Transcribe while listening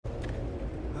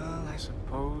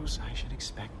suppose I should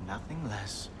expect nothing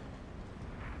less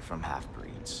from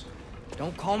half-breeds.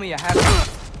 Don't call me a half...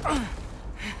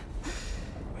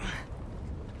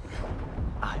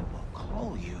 I will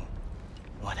call you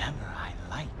whatever I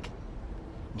like,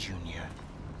 Junior.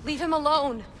 Leave him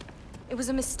alone. It was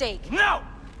a mistake. No!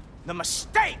 The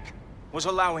mistake was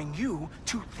allowing you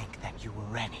to think that you were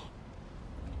Rennie.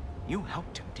 You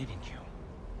helped him, didn't you?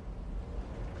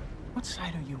 What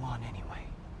side are you on anyway,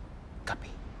 Guppy?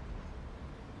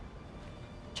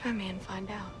 Try me and find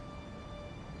out.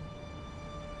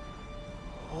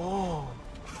 Oh.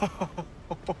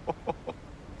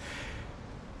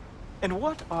 And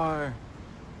what are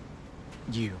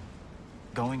you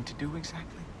going to do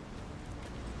exactly?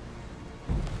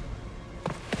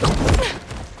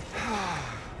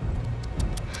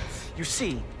 You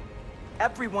see,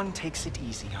 everyone takes it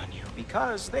easy on you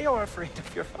because they are afraid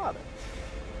of your father.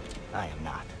 I am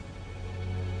not.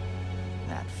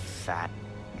 That fat,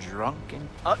 drunken,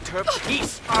 utter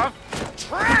piece of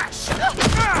trash!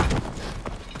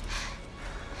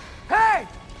 Hey!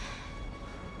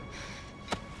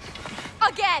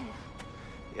 Again!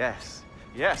 Yes,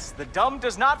 yes, the dumb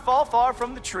does not fall far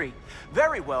from the tree.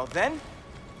 Very well, then.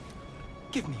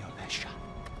 Give me your best shot.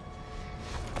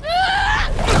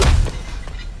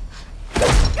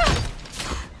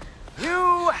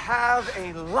 You have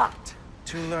a lot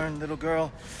to learn, little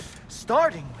girl.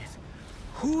 Starting with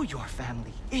who your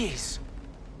family is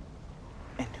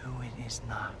and who it is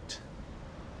not.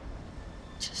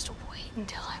 Just wait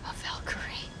until I'm a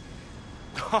Valkyrie.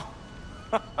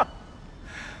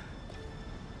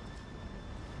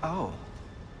 Oh.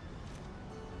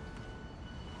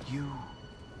 You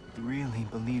really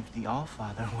believed the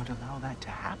Allfather would allow that to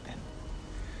happen?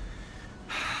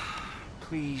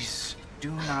 Please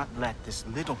do not let this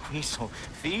little weasel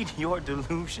feed your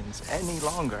delusions any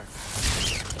longer.